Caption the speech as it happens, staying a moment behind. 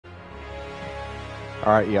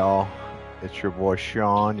Alright, y'all. It's your boy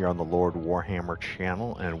Sean. You're on the Lord Warhammer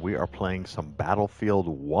channel, and we are playing some Battlefield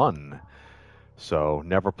 1. So,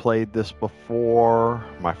 never played this before.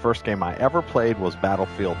 My first game I ever played was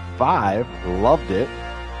Battlefield 5. Loved it.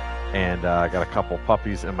 And I got a couple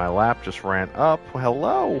puppies in my lap, just ran up.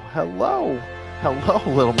 Hello, hello, hello,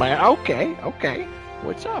 little man. Okay.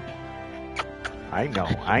 What's up? I know.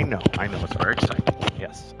 It's very exciting.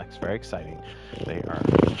 Yes, it's very exciting. They are.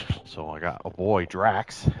 So I got a boy,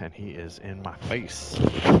 Drax, and he is in my face.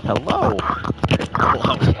 Hello.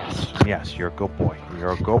 Hello. Yes, you're a good boy.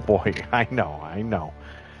 You're a good boy. I know.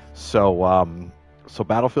 So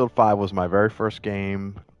Battlefield 5 was my very first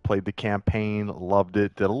game. Played the campaign, loved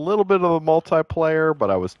it. Did a little bit of the multiplayer, but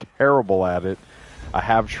I was terrible at it. I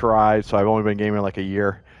have tried, so I've only been gaming like a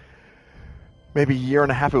year. Maybe a year and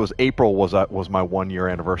a half. It was April was my 1 year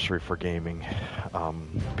anniversary for gaming,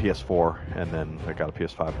 PS4, and then I got a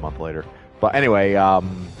PS5 a month later. But anyway,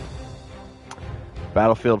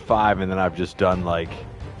 Battlefield 5, and then I've just done like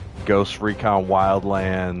Ghost Recon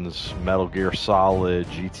Wildlands, Metal Gear Solid,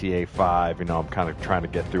 GTA 5. You know, I'm kind of trying to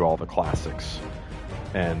get through all the classics.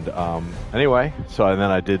 And anyway, and then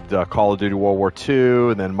I did Call of Duty World War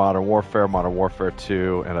II, and then Modern Warfare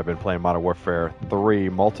 2, and I've been playing Modern Warfare 3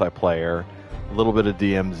 multiplayer. A little bit of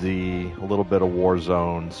DMZ, a little bit of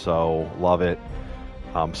Warzone, so love it.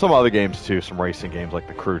 Some other games too, some racing games like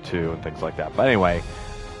the Crew 2 and things like that. But anyway,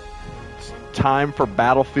 it's time for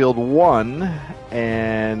Battlefield 1,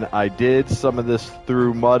 and I did some of this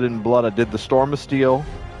through Mud and Blood. I did the Storm of Steel,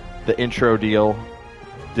 the intro deal,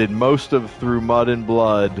 did most of through Mud and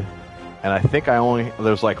Blood, and I think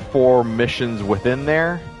there's like 4 missions within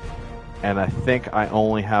there. And I think I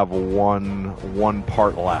only have one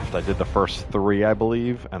part left. I did the first 3, I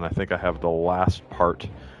believe, and I think I have the last part,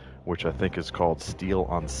 which I think is called Steel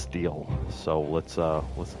on Steel. So let's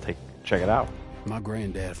check it out. My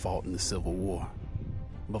granddad fought in the Civil War.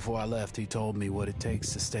 Before I left, he told me what it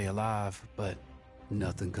takes to stay alive, but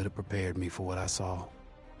nothing could have prepared me for what I saw.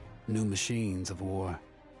 New machines of war,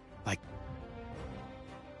 like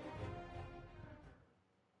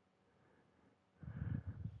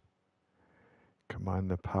combine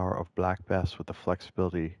the power of Black Bess with the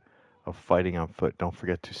flexibility of fighting on foot. Don't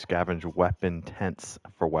forget to scavenge weapon tents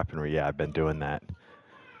for weaponry. Yeah, I've been doing that.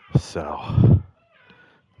 So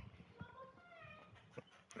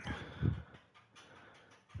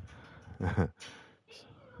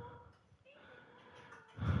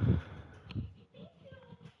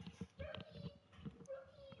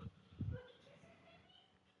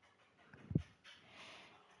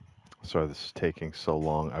sorry this is taking so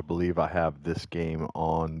long. I believe I have this game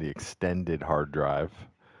on the extended hard drive.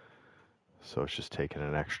 So it's just taking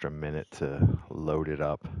an extra minute to load it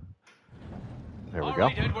up. There we go. All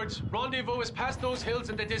right, Edwards. Rendezvous is past those hills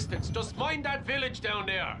in the distance. Just mind that village down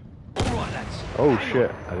there. All right, lads. Oh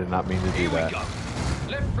shit! I did not mean to do that. Here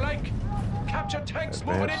we go. Left flank. Capture tanks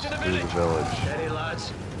moving into the Advance village. through the village. Steady,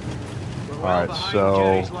 lads. We're All well right, behind so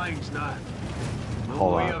Jerry's lines now. No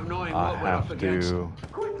hold way of on. knowing I what we're up have against. to.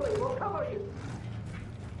 Quickly, we'll cover you.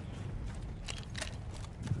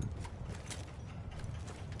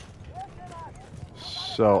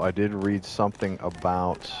 So I did read something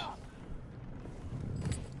about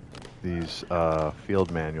these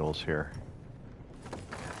field manuals here.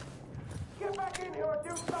 Get back in here and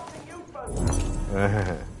do something useful.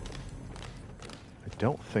 I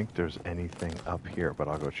don't think there's anything up here, but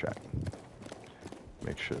I'll go check.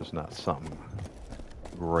 Make sure there's not something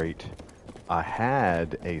great. I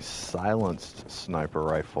had a silenced sniper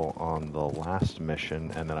rifle on the last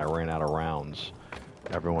mission, and then I ran out of rounds.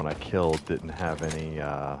 Everyone I killed didn't have any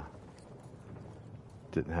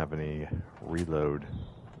reload.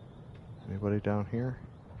 Anybody down here?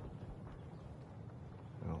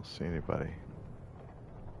 I don't see anybody.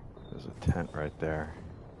 There's a tent right there.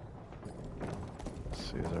 Let's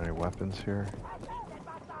see, is there any weapons here?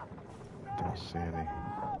 Don't see any.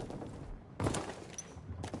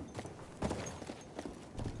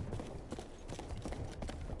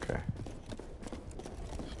 Okay.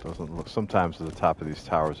 This doesn't look. Sometimes at the top of these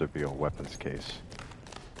towers there'd be a weapons case.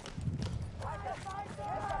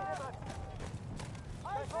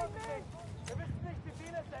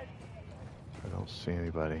 I don't see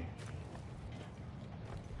anybody.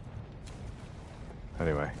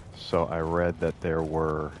 Anyway, so I read that there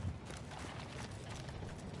were.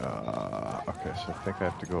 Okay, so I think I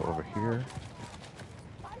have to go over here.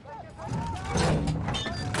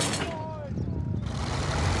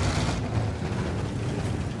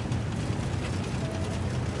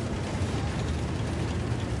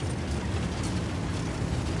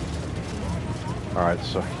 Alright,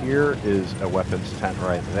 so here is a weapons tent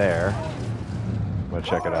right there. gonna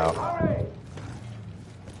check it out. Hurry!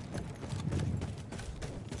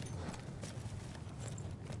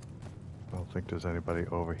 I don't think there's anybody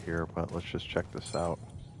over here, but let's just check this out.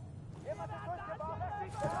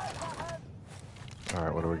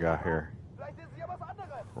 Alright, what do we got here?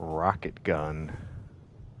 Rocket gun.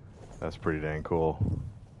 That's pretty dang cool.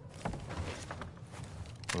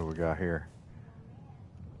 What do we got here?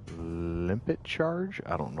 Limpet charge?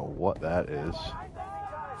 I don't know what that is.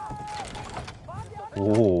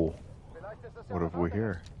 Whoa. What have we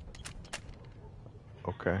here?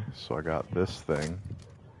 Okay, so I got this thing.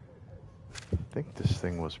 I think this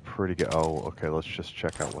thing was pretty good. Oh, okay, let's just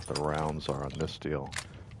check out what the rounds are on this deal.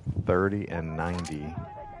 30 and 90.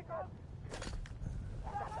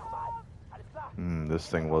 This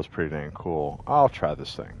thing was pretty dang cool. I'll try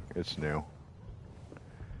this thing. It's new.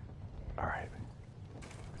 Alright.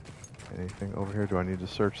 Anything over here? Do I need to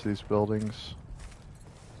search these buildings?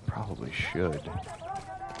 Probably should.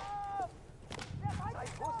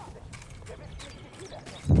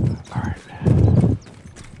 Alright.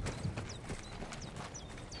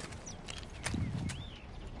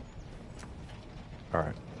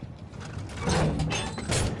 Alright.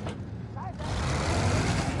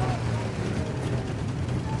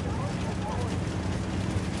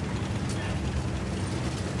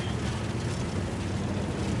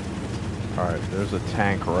 Alright, there's a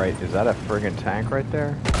tank right. Is that a friggin' tank right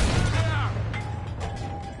there?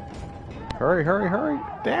 Hurry, hurry, hurry!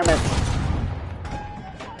 Damn it!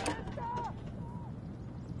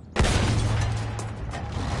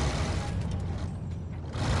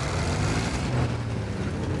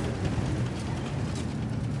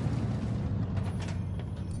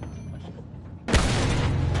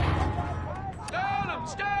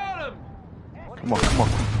 Come on, come on.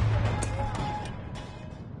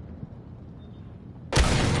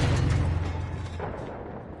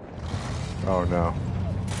 Oh no.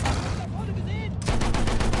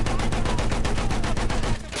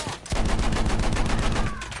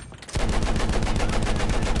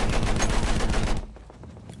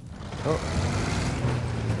 Oh.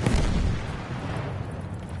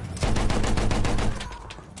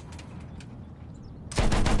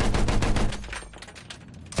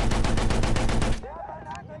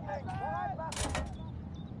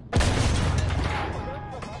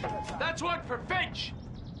 That's one for Finch!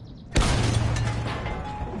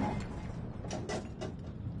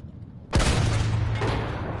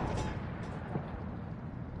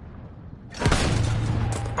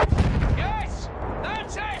 Yes!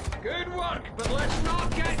 That's it! Good work, but let's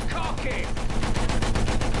not get cocky!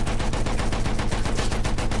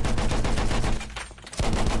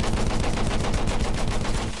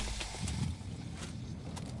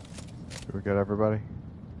 Do we got everybody?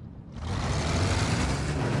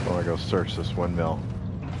 I want to go search this windmill.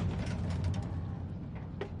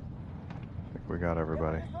 I think we got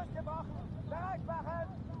everybody.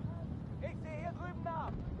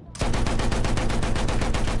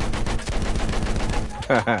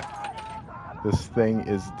 This thing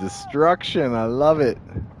is destruction. I love it.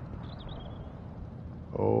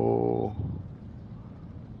 Oh.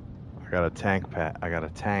 I got a tank, Pat. I got a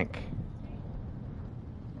tank.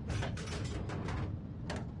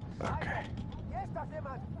 Okay.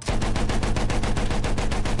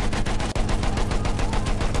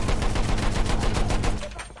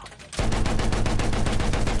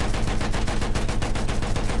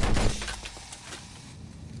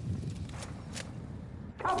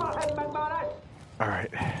 All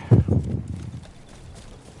right.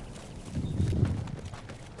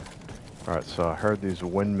 All right, so I heard these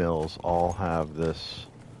windmills all have this.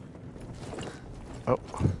 Oh,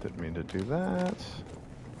 didn't mean to do that.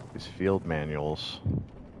 These field manuals.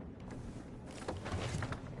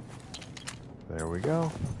 There we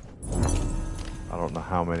go. I don't know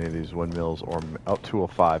how many of these windmills or oh,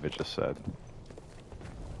 205 it just said.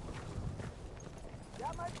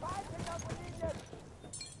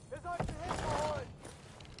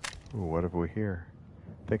 Ooh, what have we here?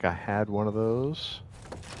 I think I had one of those.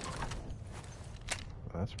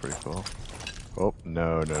 That's pretty cool. Oh,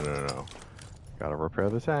 no, no, no, no. Gotta repair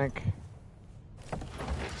the tank.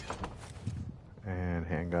 And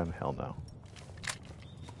handgun, hell no.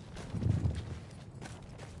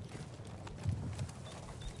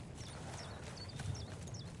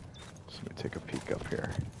 So let me take a peek up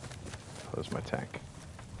here. Close my tank.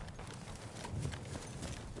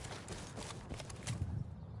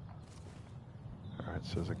 Alright,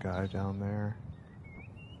 so there's a guy down there.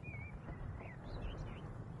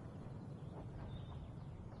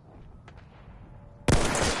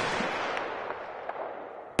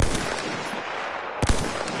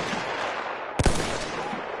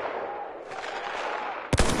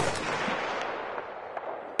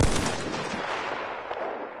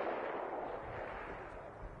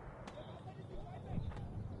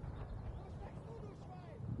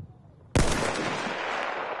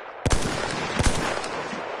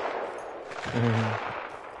 Man,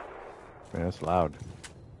 it's loud.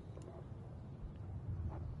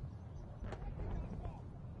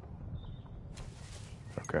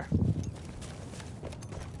 Okay.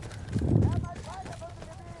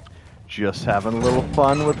 Just having a little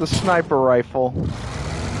fun with the sniper rifle.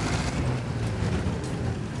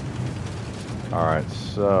 Alright,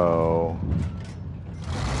 so...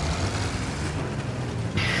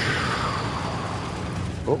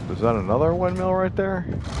 Oh, is that another windmill right there?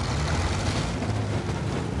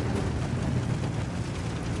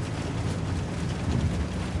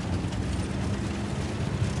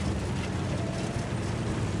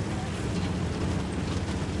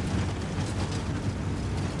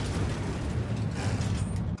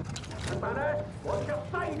 Banner, what's your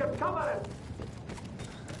side of cover?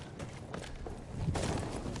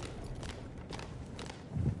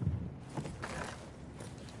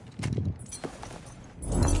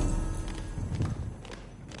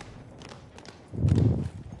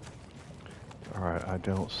 Alright, I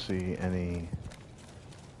don't see any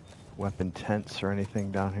weapon tents or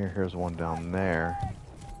anything down here. Here's one down there.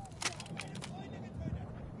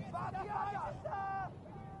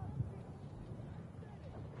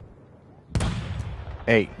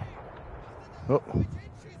 Hey. Oh.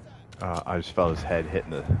 I just felt his head hitting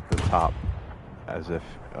the top. As if,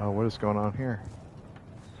 oh, what is going on here?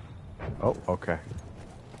 Oh, okay.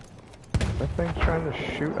 That thing's trying to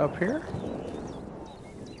shoot up here?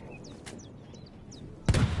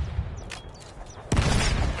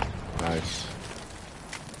 Nice.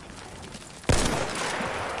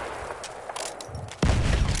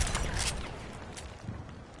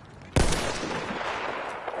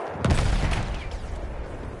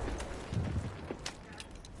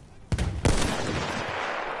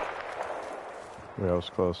 Yeah, that was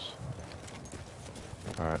close.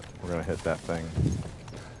 Alright, we're gonna hit that thing.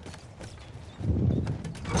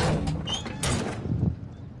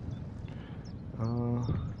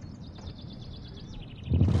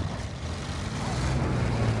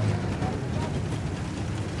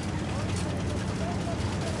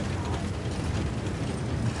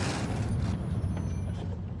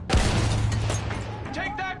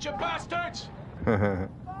 Take that, you bastards!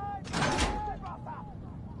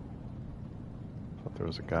 Thought there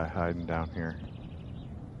was a guy hiding down here.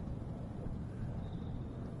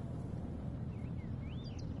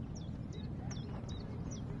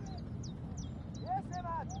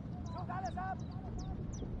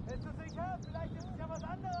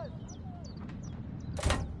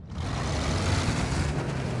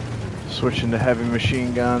 Switching to heavy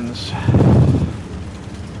machine guns.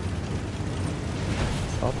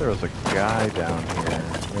 Thought there was a guy down here.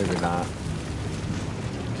 Maybe not.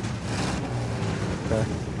 Okay.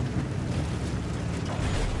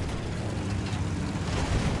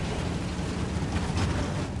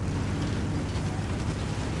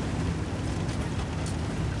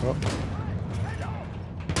 Oh.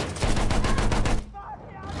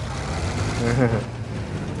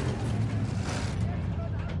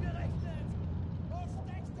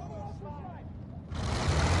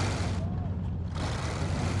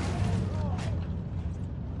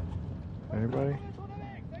 Anybody?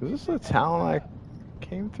 Is this the town I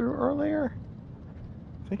came through earlier?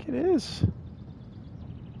 I think it is. I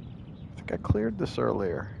think I cleared this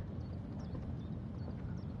earlier.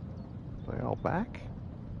 Are they all back?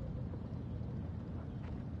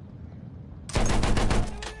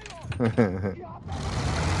 They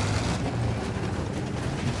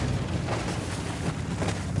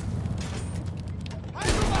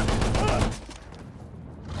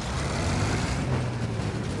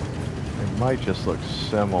might just look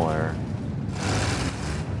similar.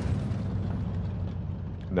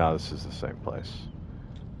 No, this is the same place.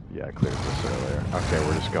 Yeah, I cleared this earlier. Okay,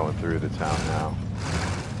 we're just going through the town now.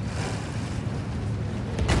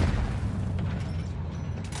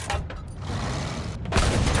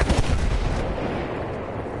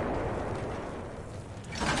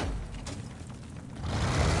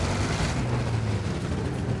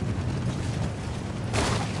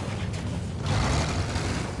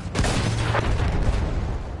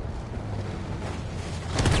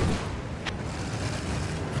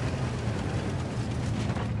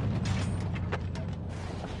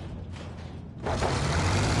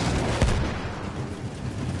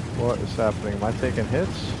 What is happening? Am I taking hits?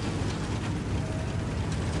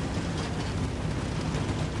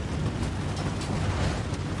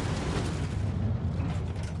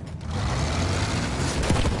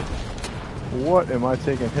 What am I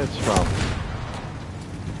taking hits from?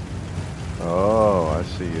 Oh, I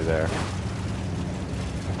see you there.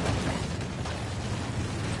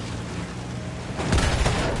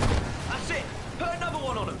 That's it! Put another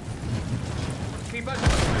one on him!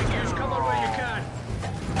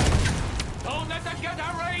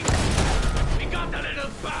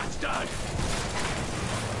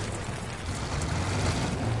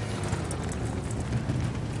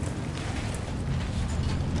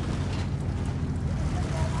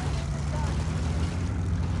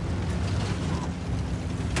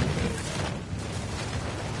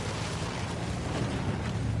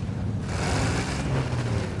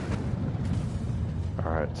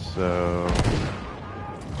 Alright, so...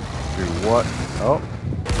 do what? Oh.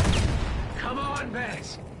 Come on,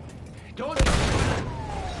 Bess. Don't...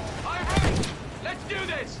 Alright, let's do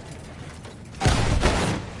this.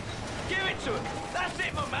 Give it to him. That's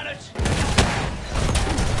it, my manage.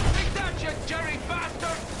 Take that, you Jerry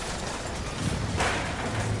bastard.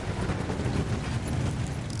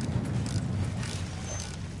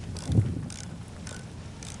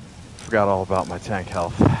 Forgot all about my tank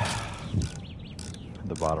health.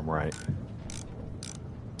 The bottom right.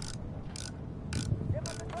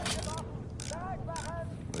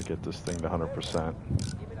 Let me get this thing to 100%.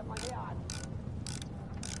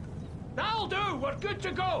 That'll do. We're good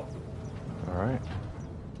to go. Alright.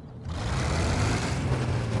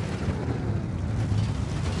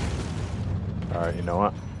 Alright, you know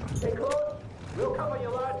what? Stay close. We'll cover you,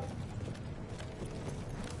 lad.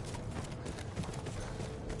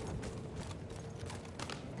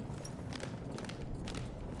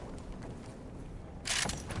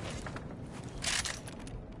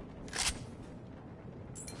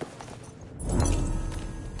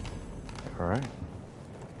 Alright.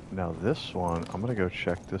 Now this one, I'm gonna go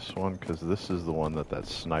check this one because this is the one that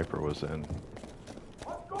sniper was in.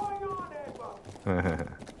 What's going on, Edward?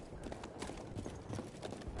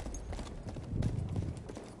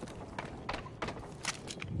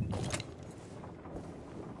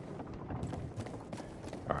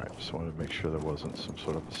 Alright, just wanted to make sure there wasn't some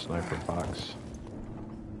sort of a sniper box.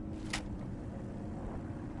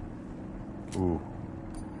 Ooh.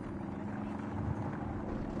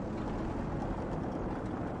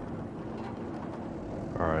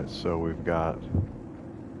 Alright, so we've got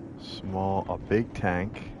a big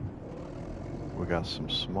tank. We got some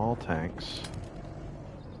small tanks.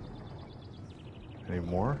 Any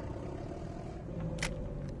more?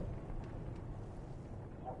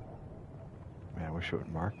 Man, I wish it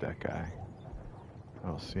would mark that guy. I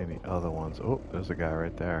don't see any other ones. Oh, there's a guy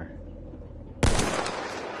right there.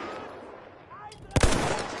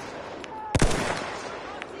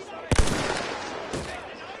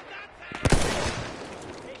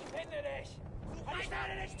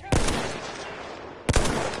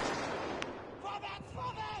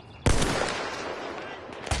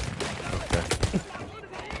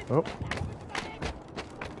 Oh,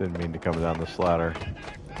 didn't mean to come down this ladder.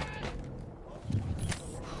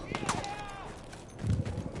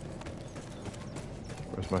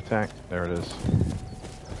 Where's my tank? There it is.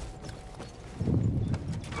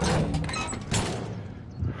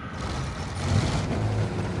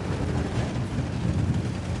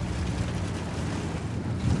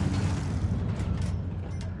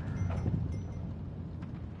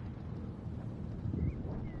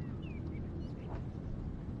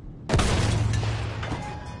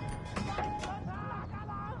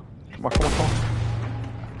 Come on, come on, come on.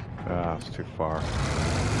 Ah, it's too far.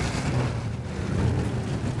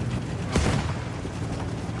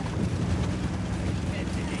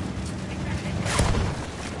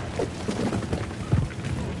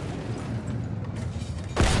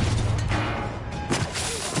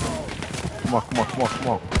 Come on, come on, come on, come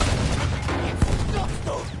on.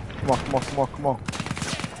 Come on, come on, come on, come on.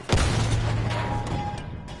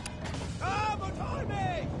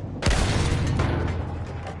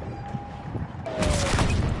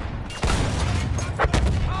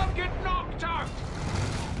 I'll get knocked out.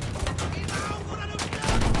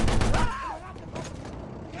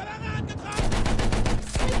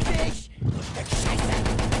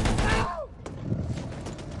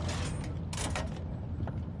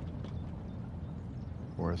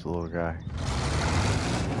 Where's the little guy?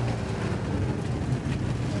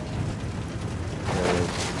 There he is.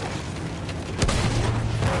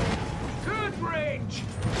 Good range.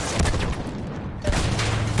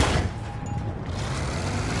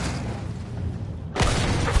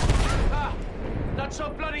 Ah, not so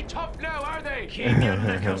bloody tough now, are they? Keep your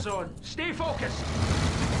knickers on. Stay focused.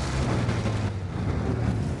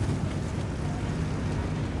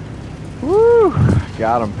 Woo!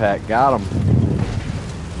 Got him, Pat. Got him.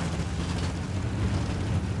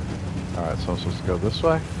 Alright, so I'm supposed to go this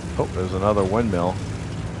way? Oh, there's another windmill.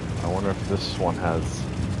 I wonder if this one has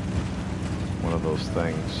one of those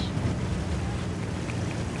things.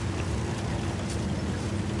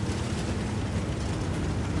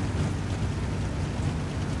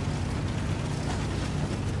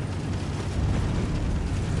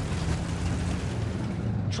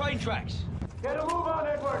 Train tracks. Get a move on,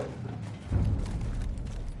 Edward.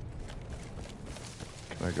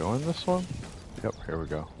 Can I go in this one? Yep, here we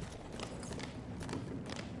go.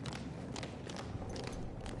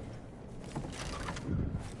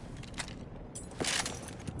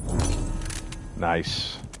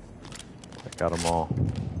 Nice. That Got them all.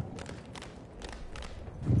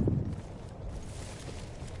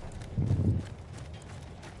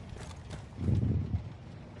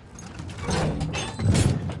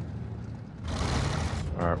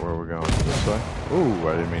 Alright, where are we going? This way? Ooh,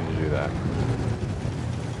 I didn't mean to do that.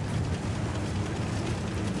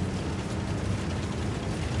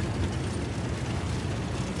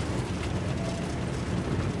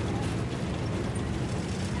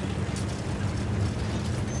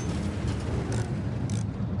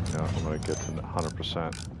 No, I'm gonna get to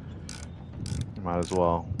 100%. Might as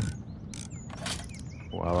well.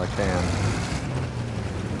 While I can.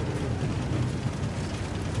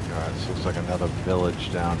 Alright, this looks like another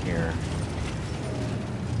village down here.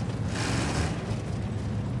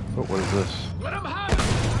 Oh, what is this? Let him have it!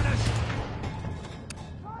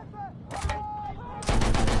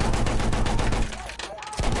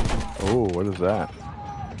 Oh, what is that?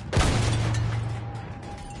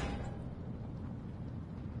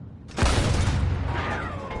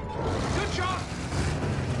 Good shot!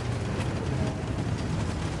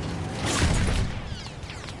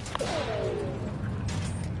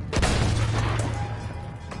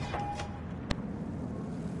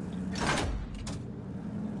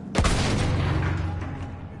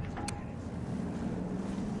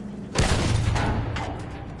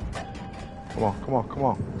 Come on, come on, come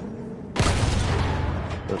on.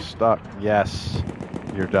 They're stuck. Yes.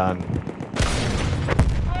 You're done. Burn,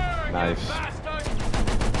 Nice. you bastard!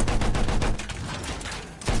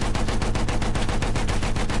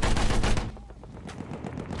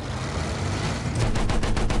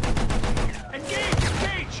 Engage!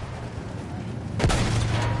 Engage!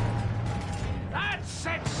 That's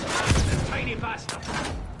it! Smash the tiny bastard!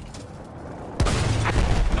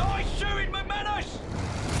 Nice shooting, McManus!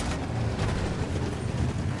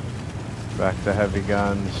 Back to heavy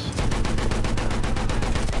guns.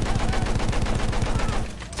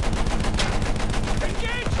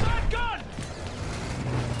 Engage that gun!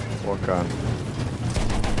 What gun?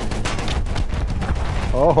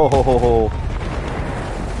 Oh!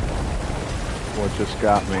 What just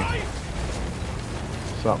got me?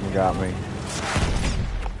 Something got me.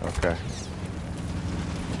 Okay.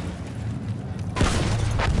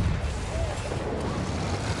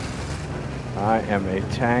 I am a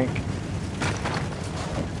tank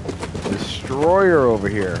destroyer over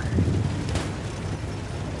here.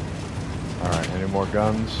 Alright, any more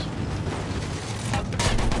guns?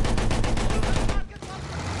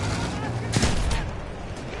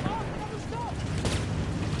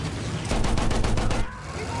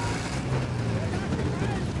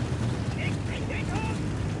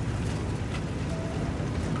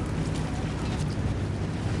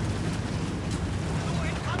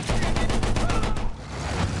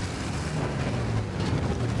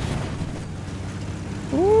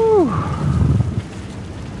 Woo!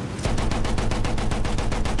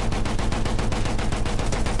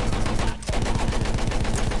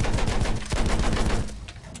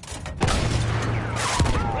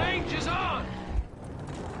 Range is on!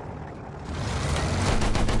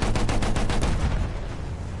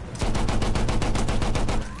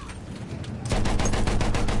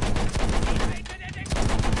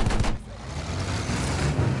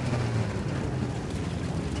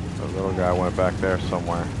 The little guy went back there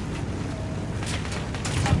somewhere.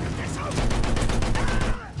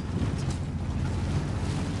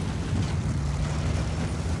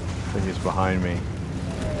 I think he's behind me.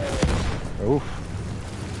 Oof.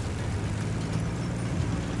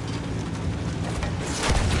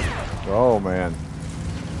 Oh man.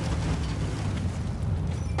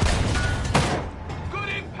 Good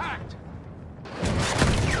impact!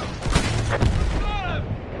 Got him!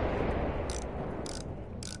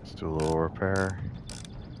 Let's do a little repair.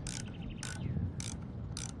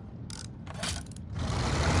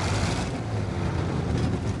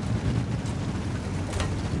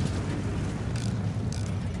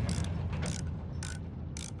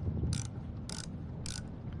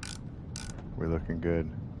 We're looking good.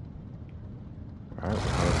 Alright,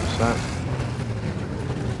 100%.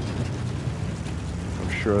 I'm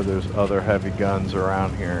sure there's other heavy guns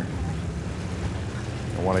around here.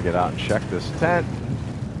 I want to get out and check this tent.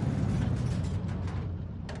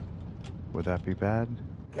 Would that be bad?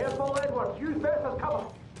 Careful, Edward. Use this as cover.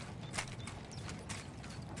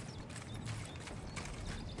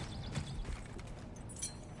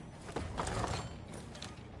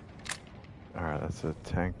 Alright, that's a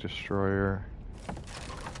tank destroyer.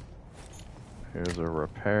 Here's a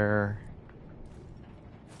repair.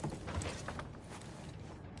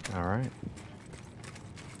 Alright.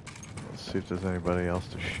 Let's see if there's anybody else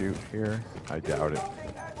to shoot here. I doubt it.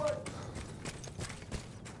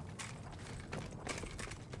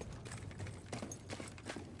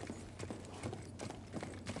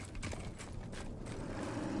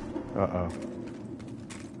 Uh-oh.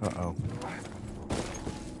 Uh-oh.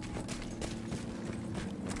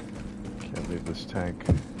 Can't leave this tank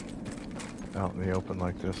out in the open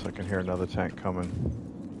like this. I can hear another tank coming.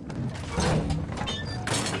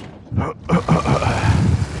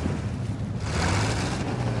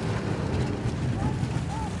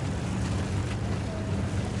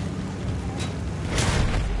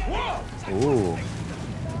 Ooh.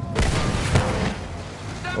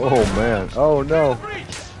 Oh man. Oh no.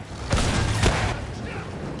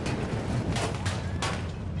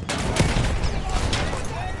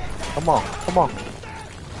 Come on. Come on.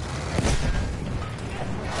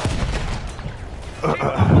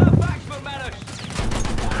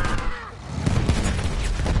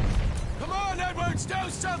 Come on, Edwards, do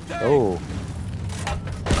something! Oh.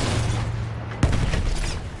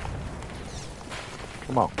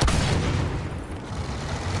 Come on.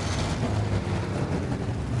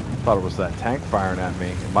 Thought it was that tank firing at me.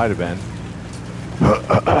 It might have been.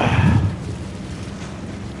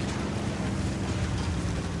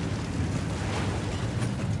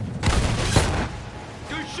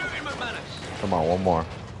 Good shooting, McManus. Come on, one more.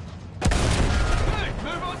 Good,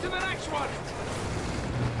 move on to the next one.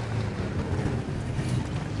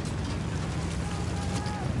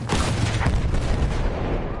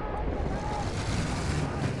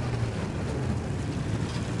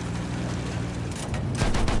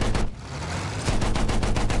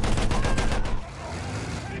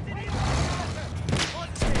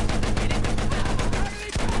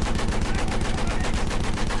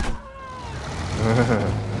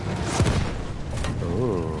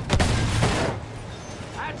 Ooh.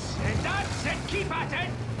 That's it, keep at it.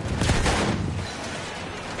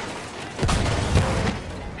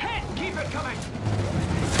 Hit, keep it coming.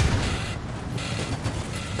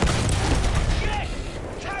 Shit,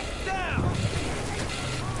 tank down.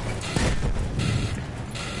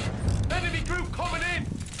 Enemy group coming in.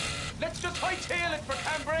 Let's just hightail it for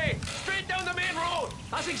Cambrai, straight down the main road.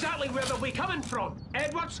 That's exactly where they'll be coming from.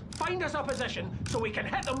 Edwards, find us a position so we can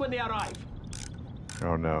hit them when they arrive.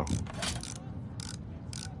 Oh no.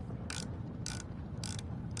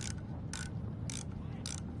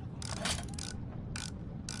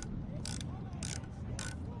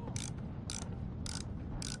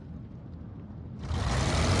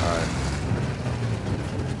 Alright.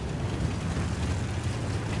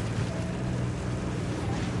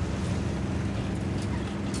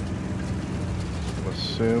 I'm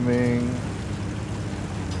assuming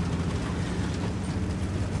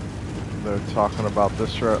they're talking about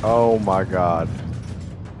this road. Oh my god.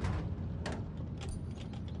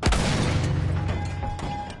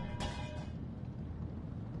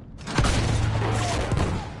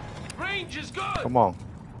 Range is good. Come on.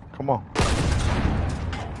 Come on.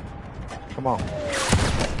 Come on.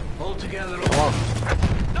 All together. Come on.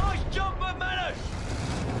 Nice jump, McManus.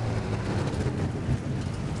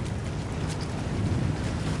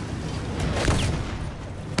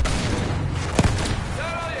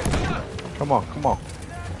 Come on, come on.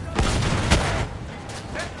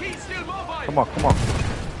 Key still mobile. Come on, come on.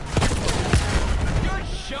 Good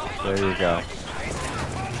shot. There you go.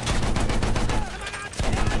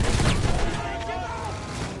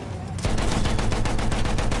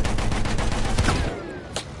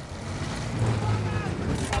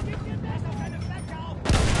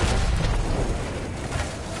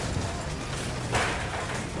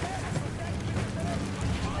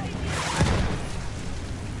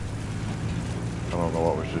 I don't know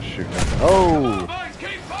what was just shooting at me. Oh! Boys,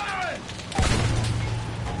 keep firing.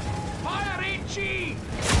 Fire HE.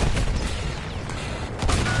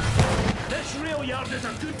 This rail yard is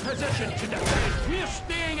a good position to defend. We're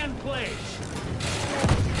staying in place.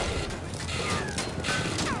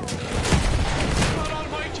 God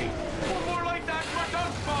almighty. One more like that, we're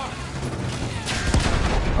done for.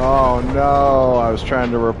 Oh no, I was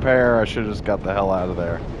trying to repair. I should have just got the hell out of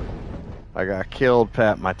there. I got killed,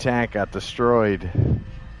 Pat. My tank got destroyed.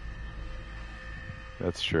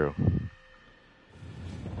 That's true.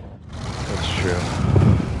 That's true.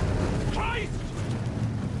 Christ!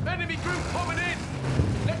 Enemy group coming in.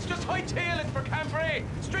 Let's just hightail it for Cambrai.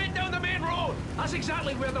 Straight down the main road. That's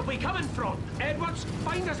exactly where they'll be coming from. Edwards,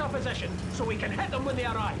 find us a position so we can hit them when they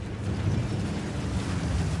arrive.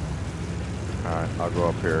 Alright, I'll go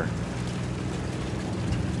up here.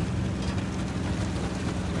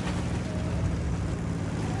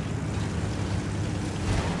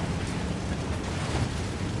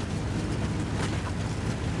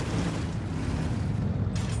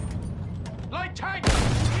 Light tank!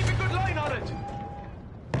 Keep a good line on it!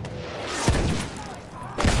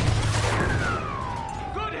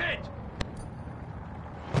 Good hit!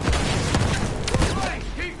 Right,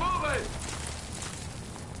 keep moving!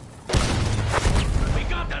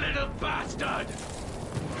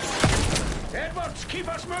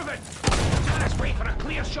 moving! Dennis, wait for a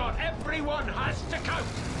clear shot. Everyone has to count.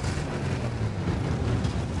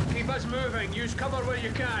 Keep us moving. Use cover where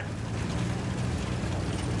you can.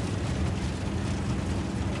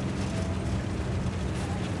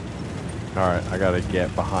 Alright, I gotta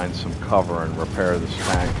get behind some cover and repair this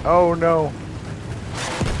tank. Oh no!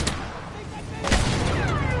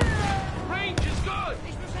 Range is good!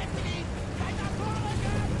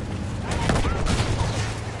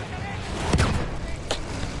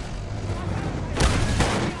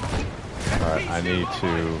 Alright, I need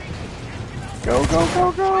to... Go, go,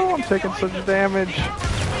 go, go! I'm taking such damage!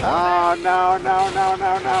 Oh, no, no, no,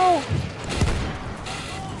 no, no!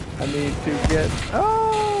 I need to get...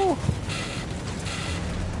 Oh!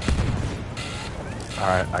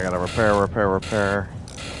 Alright, I gotta repair.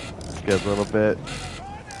 Let's get a little bit.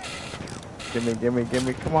 Gimme,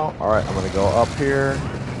 come on. Alright, I'm gonna go up here.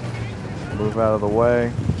 Move out of the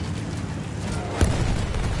way.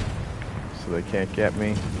 So they can't get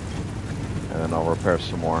me. And then I'll repair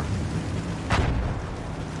some more.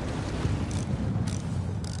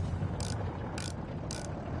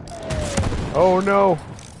 Oh no!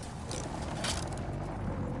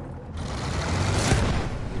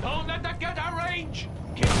 Don't let that get our range!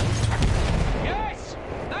 Yes!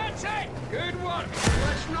 That's it! Good work!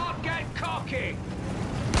 Let's not get cocky!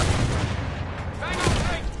 Hang on,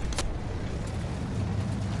 Frank!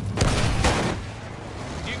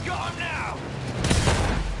 You got him now!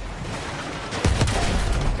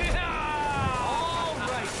 All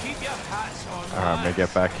right, keep your hats on. Alright, I'm gonna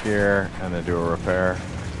get back here and then do a repair.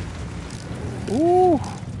 Ooh!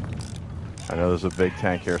 I know there's a big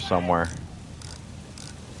tank here somewhere.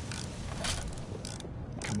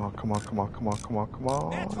 Come on, come on, come on, come on, come on, come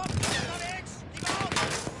on.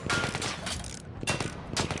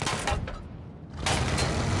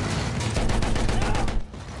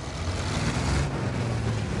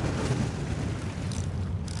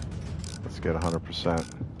 Let's get 100%.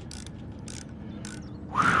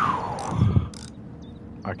 Whew.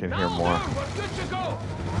 I can hear more. We're good to go!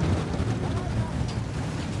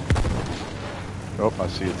 Oh, I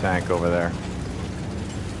see a tank over there.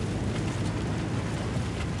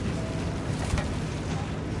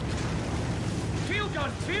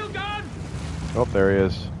 Field gun! Oh, there he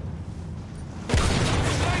is.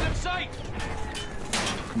 Line of sight!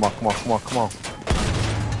 Come on, come on, come on, come on.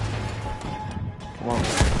 Come on.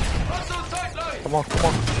 Hustle sight line! Come on, come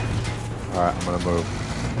on. Alright, I'm gonna move.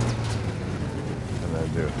 And then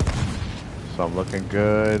do it. So I'm looking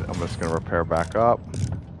good. I'm just gonna repair back up.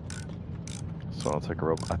 So I'll take a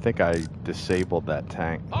rope. I think I disabled that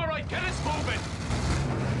tank. Alright, get us moving!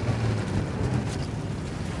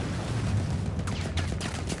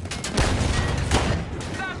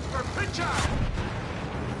 That's for Pritchard!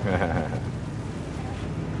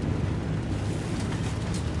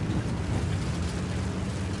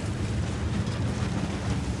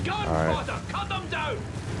 Gun Alright. fodder! Cut them down!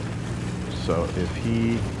 So if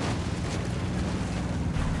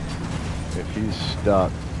he's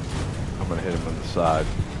stuck, I'm gonna hit him on the side.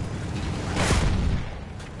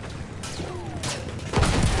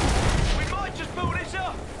 We might just pull this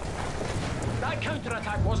up! That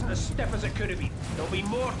counterattack wasn't as stiff as it could have been. There'll be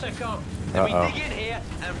more to come. Then we dig in here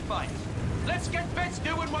and fight. Let's get Bets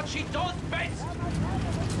doing what she does best!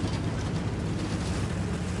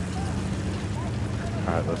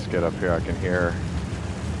 Alright, let's get up here.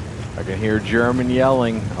 I can hear German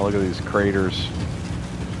yelling. Oh, look at these craters.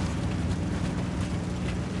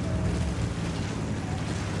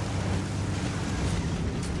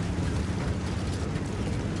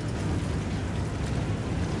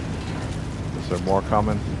 Is there more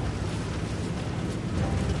coming?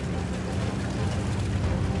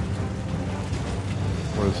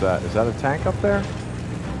 What is that? Is that a tank up there?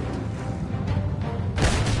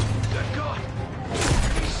 Good God!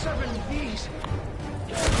 7 V's!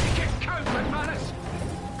 Make it count, McManus!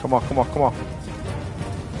 Come on, come on, come on.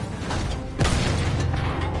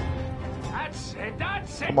 That's it,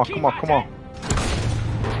 that's it! Come on, Keep come on, at come on.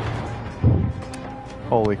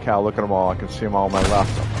 Holy cow, look at them all. I can see them all on my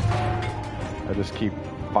left. I just keep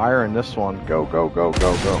firing this one. Go, go, go,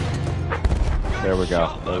 go, go. There we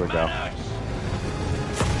go. There we go.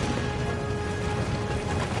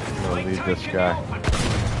 I'm gonna lead this guy.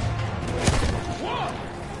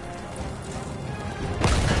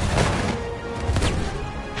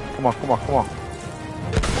 Come on, come on, come on.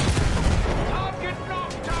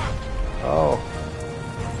 Oh.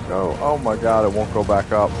 Go. Oh my god, it won't go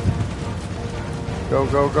back up. Go,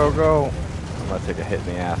 go, go, go. I'm gonna take a hit in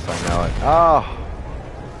the ass, I know it. Oh.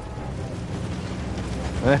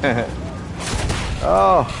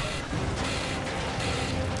 Oh.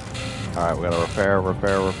 Alright, we gotta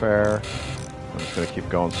repair. I'm just gonna keep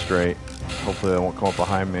going straight. Hopefully they won't come up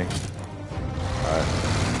behind me. Alright.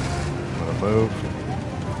 I'm gonna move.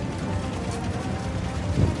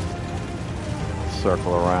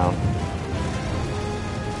 Circle around.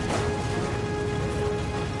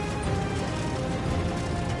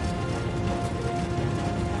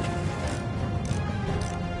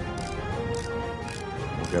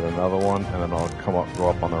 We'll get another one, and then I'll go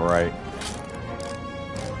up on the right.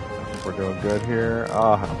 We're doing good here.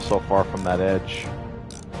 Ah, I'm so far from that edge.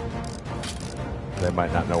 They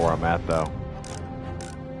might not know where I'm at, though.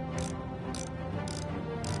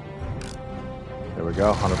 There we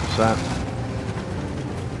go, 100%.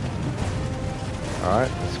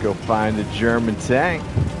 Alright, let's go find a German tank.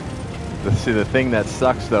 See, the thing that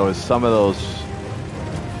sucks, though, is some of those,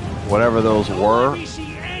 whatever those were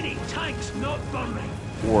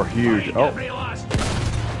huge. Oh,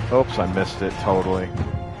 oops, I missed it totally.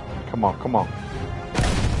 Come on, come on.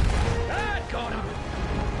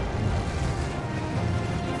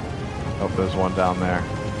 Oh, there's one down there.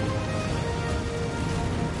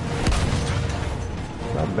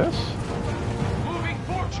 Did I miss? Moving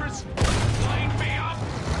fortress! Line me up!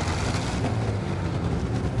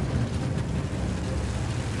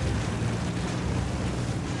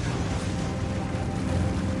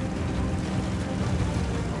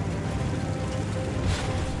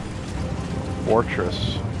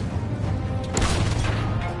 Fortress.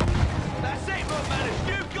 That's it, man!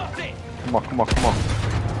 You got it! Come on, come on, come on.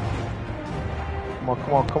 Come on,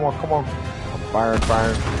 come on, come on, come on. I'm firing,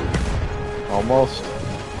 firing. Almost.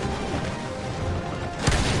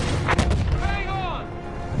 Hang on!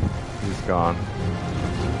 He's gone.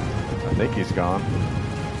 I think he's gone.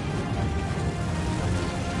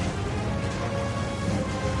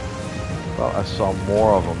 Well, I saw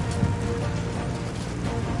more of them.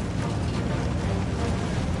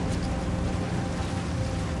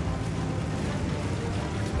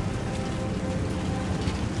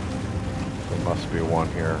 Must be one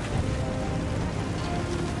here.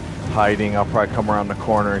 Hiding. I'll probably come around the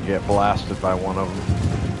corner and get blasted by one of them.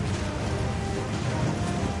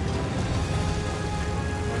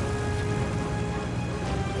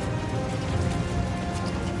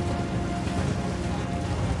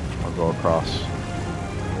 I'll go across.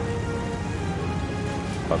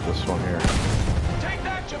 About this one here. Take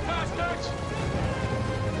that, you bastards!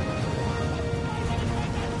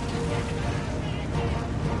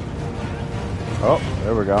 Oh,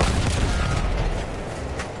 there we go.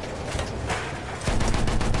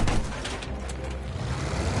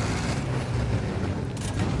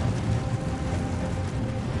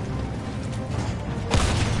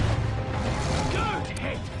 Good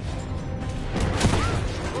hit!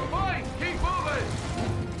 We're fine! Keep moving!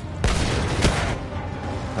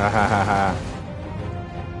 Ha ha ha ha.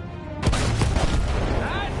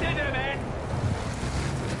 That did it, man!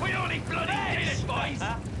 We only bloody did it, boys!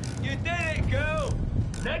 You did it, girl!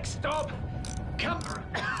 Next stop, Camper.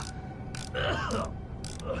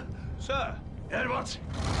 Sir, Edwards,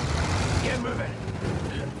 get moving.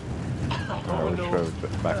 Alright, let's go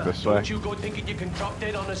back this way. Don't you go thinking you can drop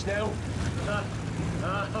dead on us now?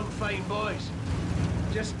 I'm fine, boys.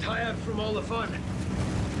 Just tired from all the fun.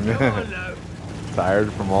 Come on now.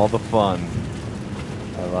 Tired from all the fun.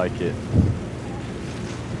 I like it.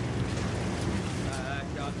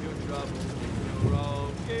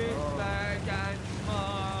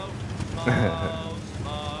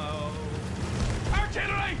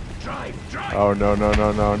 Artillery! Drive, drive! Oh no no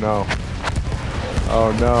no no no.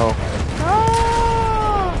 Oh no.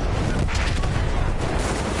 Ah!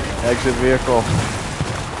 Exit vehicle.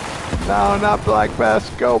 No, not Black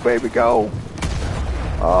Best. Go baby go.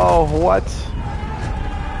 Oh what?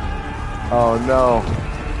 Oh no.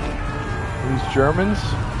 These Germans?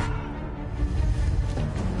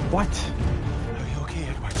 What? Are you okay,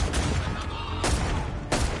 Edward?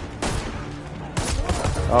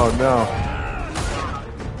 Oh no.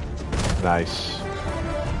 Nice.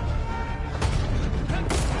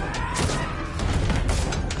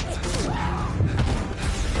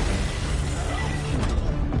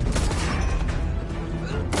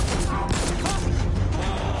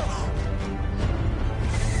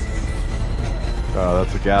 Oh,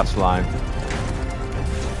 that's a gas line.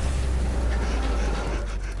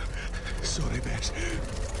 Sorry, Bex.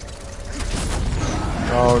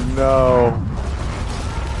 Oh no.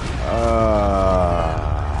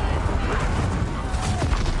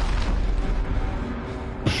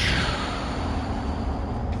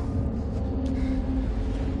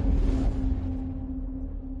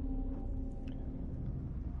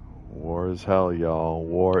 War is hell, y'all.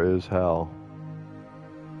 War is hell.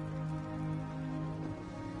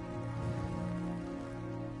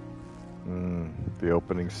 The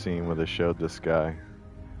opening scene where they showed this guy.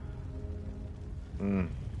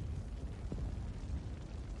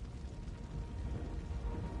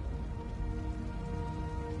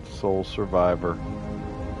 Sole survivor.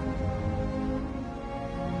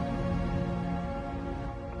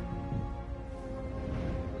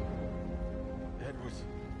 Edwards.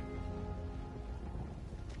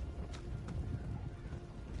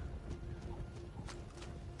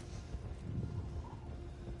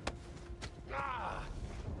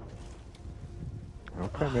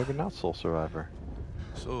 Okay, maybe not sole survivor.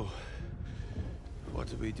 So, what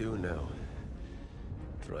do we do now,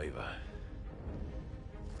 driver?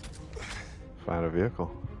 Find a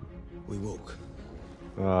vehicle. We walk.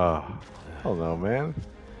 Oh, I don't know, man.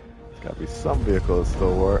 There's gotta be some vehicle that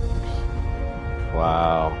still works.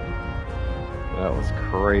 Wow. That was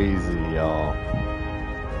crazy, y'all.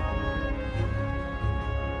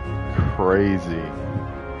 Crazy.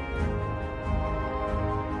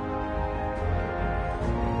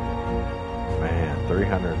 Man,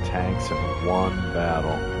 300 tanks in one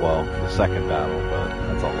battle. Well, the second battle, but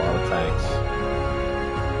that's a lot of tanks.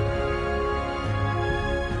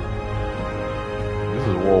 This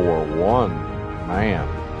is World War One, man.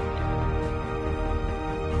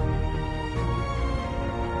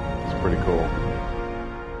 It's pretty cool.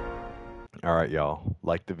 All right, y'all.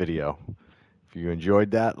 Like the video. If you enjoyed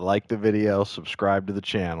that, like the video, subscribe to the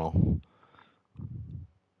channel.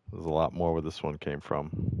 There's a lot more where this one came from.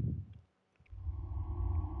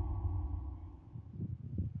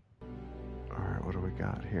 Alright, what do we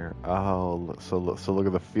got here? Oh, so look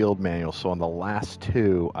at the field manual. So on the last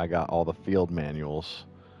two, I got all the field manuals.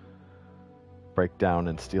 Breakdown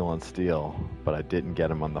and Steel on Steel, but I didn't get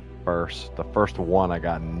them on the first. The first one, I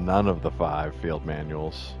got none of the 5 field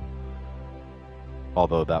manuals.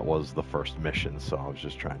 Although that was the first mission, so I was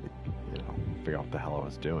just trying to, figure out what the hell I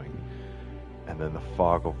was doing. And then the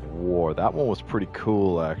Fog of War. That one was pretty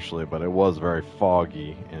cool, actually, but it was very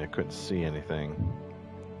foggy, and I couldn't see anything.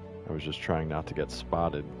 I was just trying not to get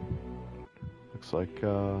spotted. Looks like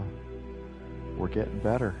we're getting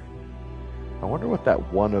better. I wonder what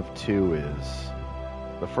that 1 of 2 is.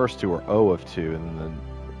 The first 2 were 0 of 2, and then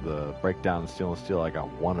the Breakdown and Steel, I got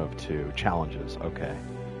 1 of 2 challenges. Okay.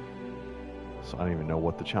 So I don't even know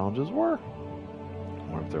what the challenges were. I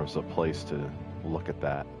wonder if there was a place to look at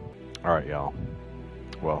that. Alright, y'all.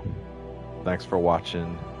 Well, thanks for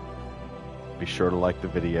watching. Be sure to like the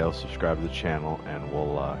video, subscribe to the channel, and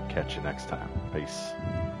we'll catch you next time. Peace.